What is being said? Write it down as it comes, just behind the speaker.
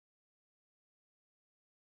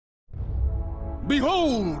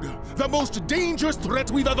Behold, the most dangerous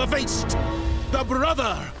threat we've ever faced! The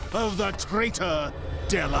brother of the traitor,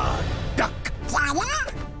 Della Duck!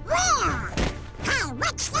 Della? Where? Hey,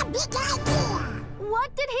 what's the big idea?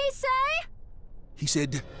 What did he say? He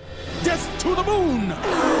said, death to the moon!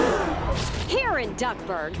 Here in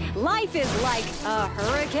Duckburg, life is like a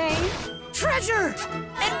hurricane. Treasure!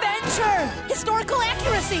 Adventure! Historical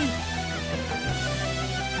accuracy!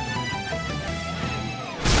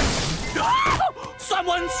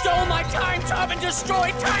 Someone stole my time tub and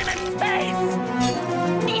destroyed time and space!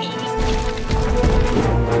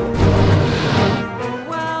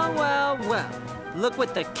 Well. Look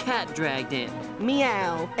what the cat dragged in.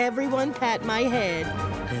 Meow. Everyone pat my head.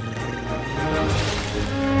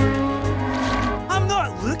 I'm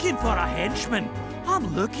not looking for a henchman.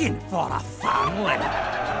 I'm looking for a family.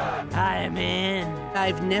 I'm in.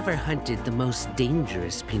 I've never hunted the most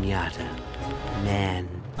dangerous piñata. Man.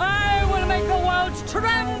 I will make the world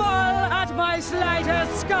tremble at my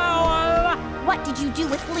slightest scowl. What did you do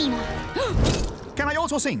with Lena? Can I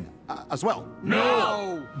also sing as well?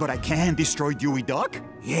 No! But I can destroy Dewey Duck?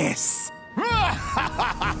 Yes.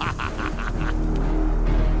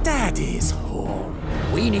 Daddy's home.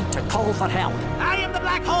 We need to call for help. I am the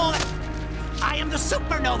black hole. I am the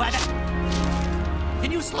supernova.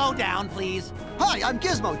 Can you slow down, please? Hi, I'm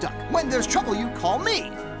Gizmo Duck. When there's trouble, you call me.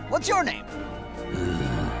 What's your name?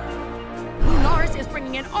 Lunaris is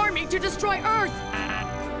bringing an army to destroy Earth!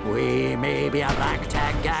 We may be a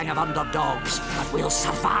ragtag gang of underdogs, but we'll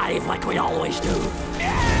survive like we always do.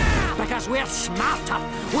 Because we're smarter,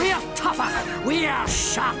 we're tougher, we're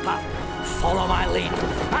sharper. Follow my lead,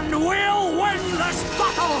 and we'll win this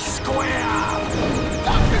battle square!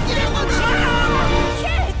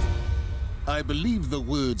 Kids! I believe the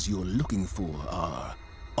words you're looking for are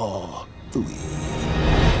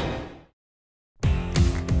Huey.